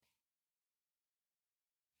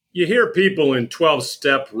You hear people in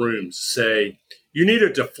 12-step rooms say, you need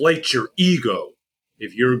to deflate your ego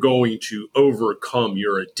if you're going to overcome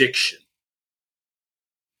your addiction.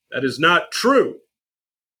 That is not true.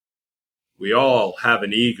 We all have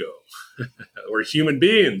an ego. We're human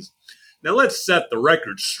beings. Now let's set the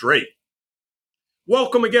record straight.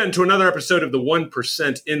 Welcome again to another episode of the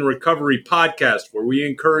 1% in Recovery podcast, where we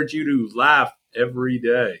encourage you to laugh every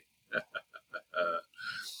day.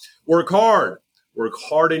 Work hard. Work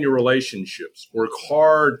hard in your relationships. Work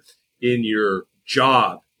hard in your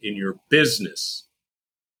job, in your business.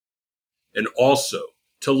 And also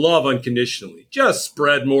to love unconditionally. Just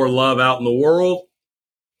spread more love out in the world.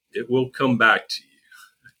 It will come back to you.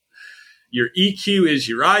 Your EQ is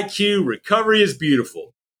your IQ. Recovery is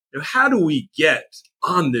beautiful. Now, how do we get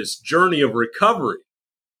on this journey of recovery?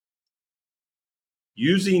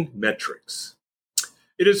 Using metrics.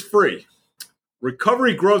 It is free.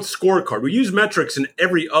 Recovery Growth Scorecard. We use metrics in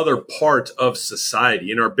every other part of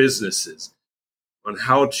society, in our businesses, on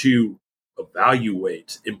how to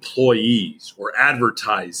evaluate employees or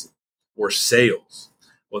advertising or sales.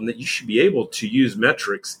 Well, that you should be able to use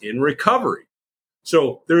metrics in recovery.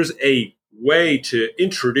 So there's a way to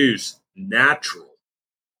introduce natural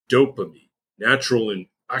dopamine, natural and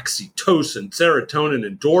oxytocin, serotonin,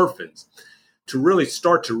 endorphins, to really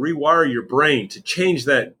start to rewire your brain, to change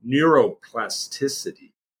that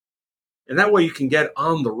neuroplasticity. And that way you can get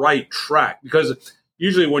on the right track. Because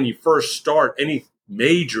usually when you first start any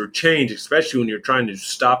major change, especially when you're trying to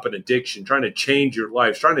stop an addiction, trying to change your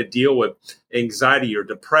life, trying to deal with anxiety or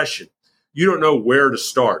depression, you don't know where to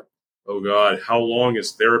start. Oh God, how long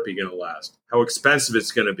is therapy going to last? How expensive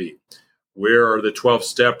it's going to be? Where are the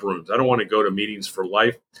 12-step rooms? I don't want to go to meetings for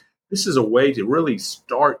life. This is a way to really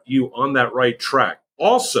start you on that right track.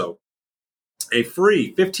 Also, a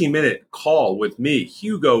free 15-minute call with me,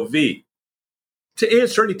 Hugo V, to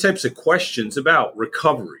answer any types of questions about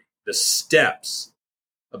recovery, the steps,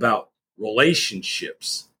 about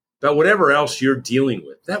relationships, about whatever else you're dealing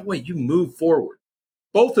with. That way you move forward.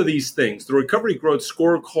 Both of these things, the Recovery Growth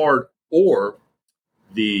Scorecard or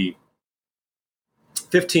the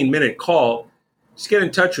 15-minute call, just get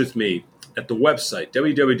in touch with me at the website,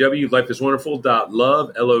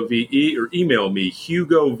 www.lifeiswonderful.love, L-O-V-E, or email me,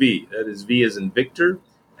 Hugo V, that is V as in Victor,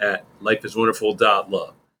 at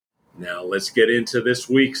lifeiswonderful.love. Now let's get into this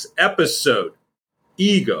week's episode,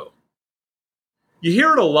 ego. You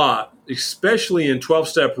hear it a lot, especially in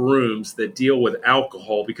 12-step rooms that deal with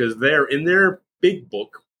alcohol, because they're in their big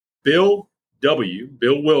book. Bill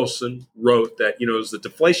Wilson wrote that, it's the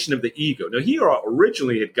deflation of the ego. Now, he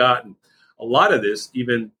originally had gotten a lot of this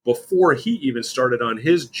even before he even started on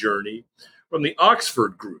his journey from the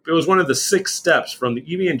Oxford group. It was one of the 6 steps from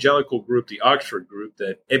the evangelical group, the Oxford group,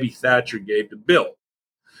 that Ebby Thatcher gave to Bill.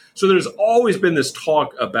 So there's always been this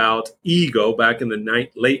talk about ego back in the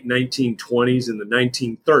late 1920s and the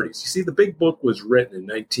 1930s. You see, the big book was written in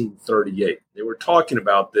 1938. They were talking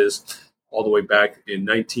about this all the way back in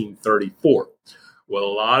 1934. Well, a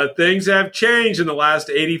lot of things have changed in the last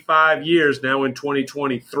 85 years now in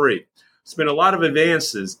 2023. There's been a lot of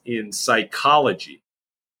advances in psychology,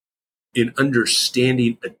 in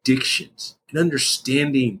understanding addictions, in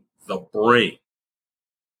understanding the brain.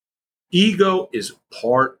 Ego is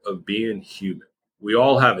part of being human. We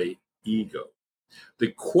all have an ego.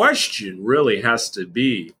 The question really has to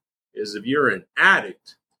be is if you're an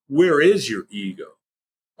addict, where is your ego?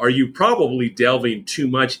 Are you probably delving too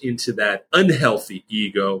much into that unhealthy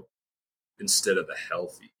ego instead of the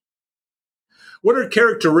healthy? What are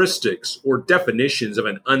characteristics or definitions of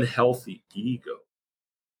an unhealthy ego?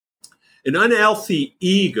 An unhealthy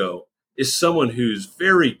ego is someone who's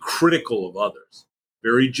very critical of others,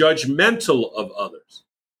 very judgmental of others,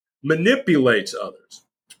 manipulates others,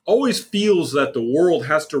 always feels that the world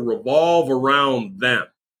has to revolve around them,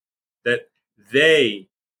 that they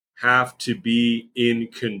have to be in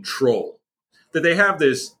control, that they have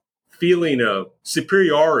this feeling of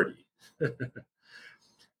superiority.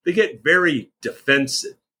 They get very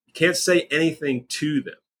defensive. You can't say anything to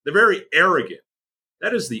them. They're very arrogant.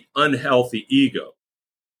 That is the unhealthy ego.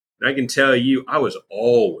 And I can tell you, I was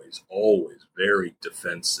always very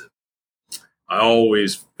defensive. I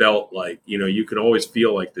always felt like, you can always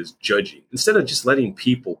feel like this judging instead of just letting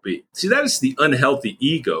people be. See, that is the unhealthy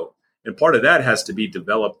ego. And part of that has to be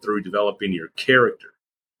developed through developing your character.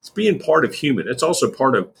 It's being part of human. It's also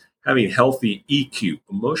part of having healthy EQ,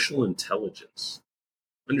 emotional intelligence,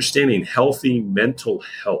 understanding healthy mental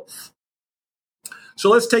health. So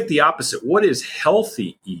let's take the opposite. What is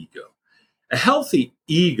healthy ego? A healthy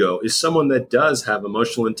ego is someone that does have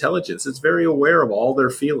emotional intelligence. It's very aware of all their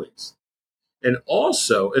feelings. And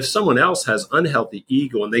also, if someone else has unhealthy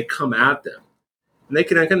ego and they come at them, and they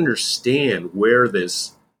can understand where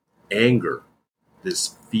this anger,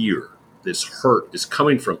 this fear, this hurt is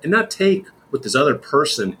coming from, and not take what this other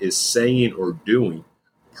person is saying or doing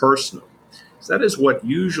personally. So that is what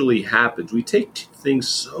usually happens. We take things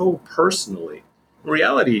so personally. In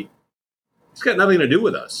reality, it's got nothing to do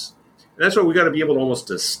with us. And that's why we got to be able to almost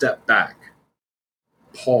to step back,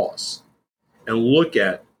 pause, and look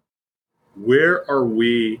at where are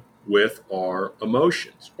we with our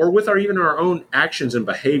emotions or with even our own actions and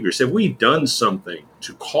behaviors. Have we done something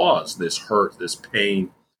to cause this hurt, this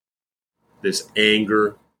pain, this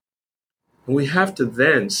anger? And we have to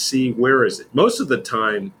then see where is it. Most of the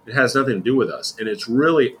time, it has nothing to do with us, and it's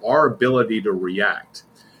really our ability to react.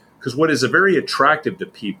 Because what is very attractive to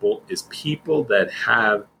people is people that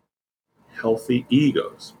have healthy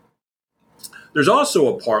egos. There's also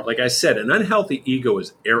a part, like I said, an unhealthy ego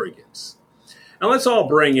is arrogance. Now let's all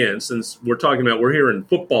bring in, since we're here in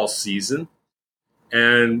football season,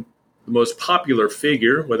 and the most popular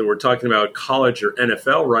figure, whether we're talking about college or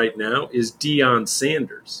NFL right now, is Deion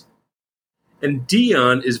Sanders. And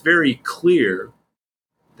Deion is very clear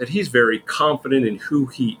that he's very confident in who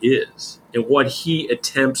he is and what he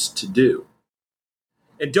attempts to do.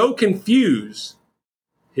 And don't confuse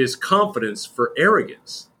his confidence for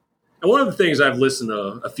arrogance. And one of the things I've listened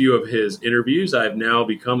to a few of his interviews, I've now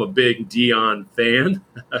become a big Deion fan,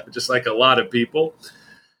 just like a lot of people.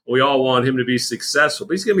 We all want him to be successful,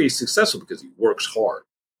 but he's going to be successful because he works hard.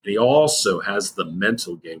 And he also has the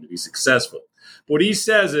mental game to be successful. But what he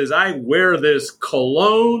says is, I wear this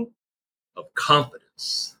cologne of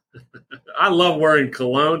confidence. I love wearing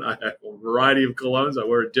cologne. I have a variety of colognes. I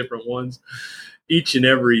wear different ones each and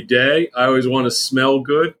every day. I always want to smell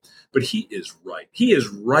good. But he is right. He is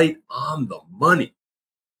right on the money.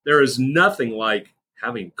 There is nothing like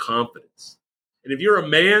having confidence. And if you're a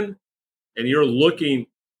man and you're looking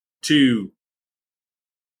to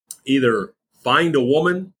either find a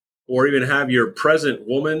woman or even have your present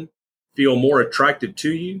woman feel more attractive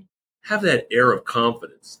to you, have that air of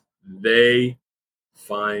confidence. They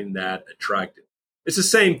find that attractive. It's the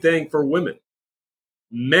same thing for women.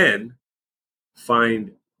 Men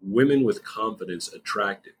find women with confidence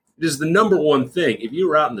attractive. It is the number one thing. If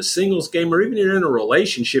you're out in the singles game or even you're in a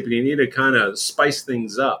relationship and you need to kind of spice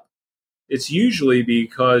things up, it's usually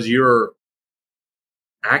because you're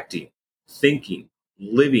acting, thinking,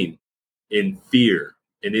 living in fear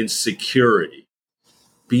and insecurity,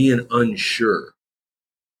 being unsure.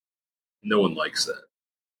 No one likes that,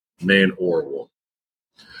 man or woman.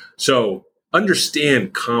 So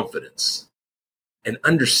understand confidence and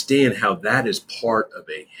understand how that is part of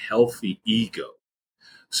a healthy ego.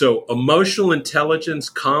 So emotional intelligence,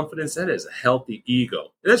 confidence, that is a healthy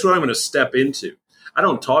ego. And that's what I'm going to step into. I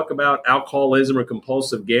don't talk about alcoholism or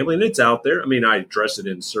compulsive gambling. It's out there. I mean, I address it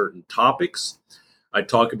in certain topics. I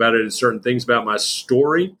talk about it in certain things about my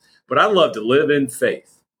story. But I love to live in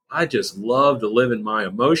faith. I just love to live in my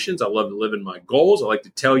emotions. I love to live in my goals. I like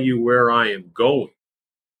to tell you where I am going.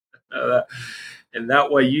 And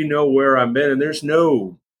that way you know where I'm at. And there's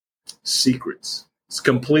no secrets. It's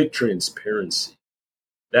complete transparency.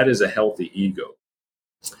 That is a healthy ego.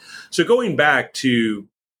 So going back to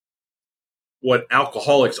what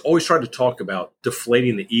alcoholics always try to talk about,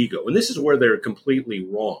 deflating the ego. And this is where they're completely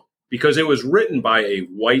wrong because it was written by a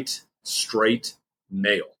white, straight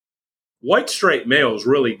male. White, straight males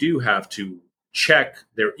really do have to check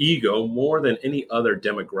their ego more than any other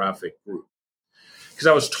demographic group. Because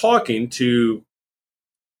I was talking to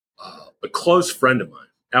a close friend of mine,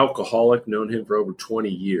 alcoholic, known him for over 20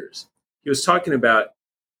 years. He was talking about,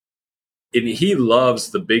 and he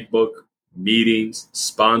loves the big book meetings,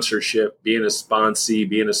 sponsorship, being a sponsee,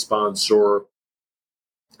 being a sponsor,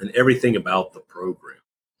 and everything about the program.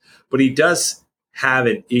 But he does have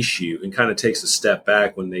an issue and kind of takes a step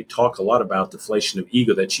back when they talk a lot about deflation of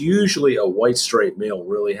ego. That's usually a white, straight male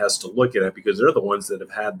really has to look at it because they're the ones that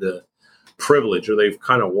have had the privilege or they've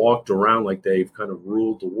kind of walked around like they've kind of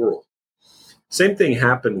ruled the world. Same thing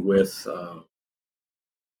happened with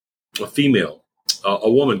a female. A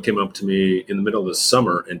woman came up to me in the middle of the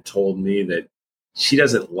summer and told me that she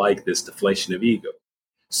doesn't like this deflation of ego.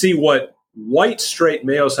 See, what white straight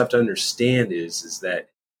males have to understand is that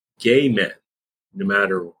gay men, no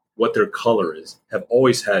matter what their color is, have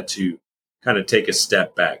always had to kind of take a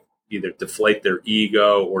step back, either deflate their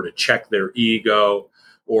ego or to check their ego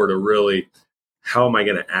or to really, how am I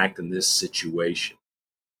going to act in this situation?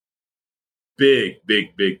 Big,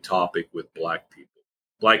 big, big topic with Black people.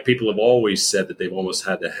 Black people have always said that they've almost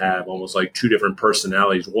had to have almost like two different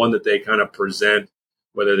personalities, one that they kind of present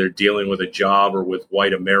whether they're dealing with a job or with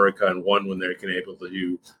white America, and one when they're able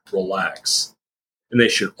to relax. And they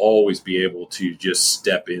should always be able to just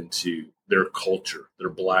step into their culture, their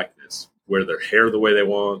blackness, wear their hair the way they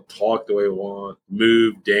want, talk the way they want,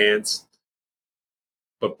 move, dance.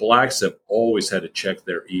 But blacks have always had to check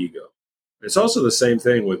their ego. It's also the same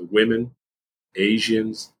thing with women,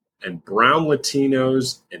 Asians, and brown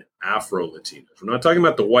Latinos and Afro Latinos. We're not talking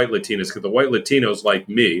about the white Latinos, because the white Latinos, like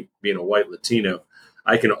me, being a white Latino,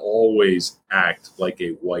 I can always act like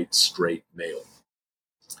a white straight male.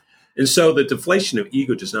 And so the deflation of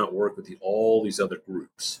ego does not work with all these other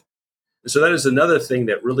groups. And so that is another thing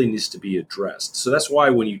that really needs to be addressed. So that's why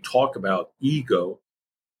when you talk about ego,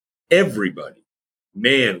 everybody,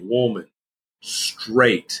 man, woman,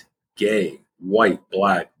 straight, gay, white,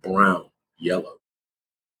 black, brown, yellow,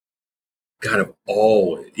 kind of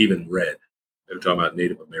all, even red. We're talking about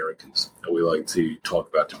Native Americans, and we like to talk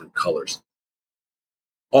about different colors.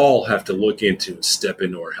 All have to look into and step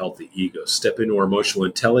into our healthy ego, step into our emotional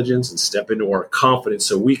intelligence, and step into our confidence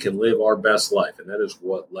so we can live our best life. And that is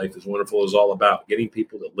what Life is Wonderful is all about, getting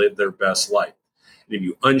people to live their best life. And if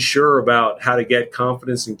you're unsure about how to get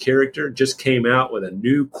confidence and character, just came out with a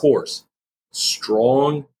new course,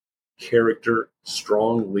 Strong Character,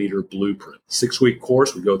 Strong Leader Blueprint. 6-week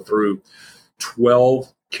course. We go through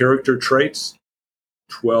 12 character traits,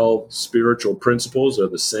 12 spiritual principles are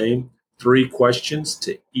the same. 3 questions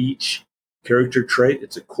to each character trait.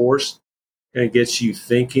 It's a course, and it gets you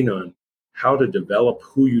thinking on how to develop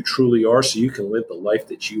who you truly are so you can live the life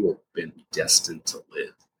that you have been destined to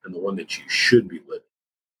live and the one that you should be living.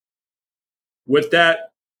 With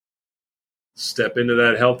that, step into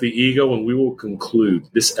that healthy ego, and we will conclude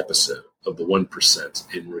this episode of the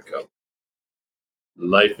 1% in Recovery.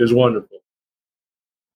 Life is wonderful.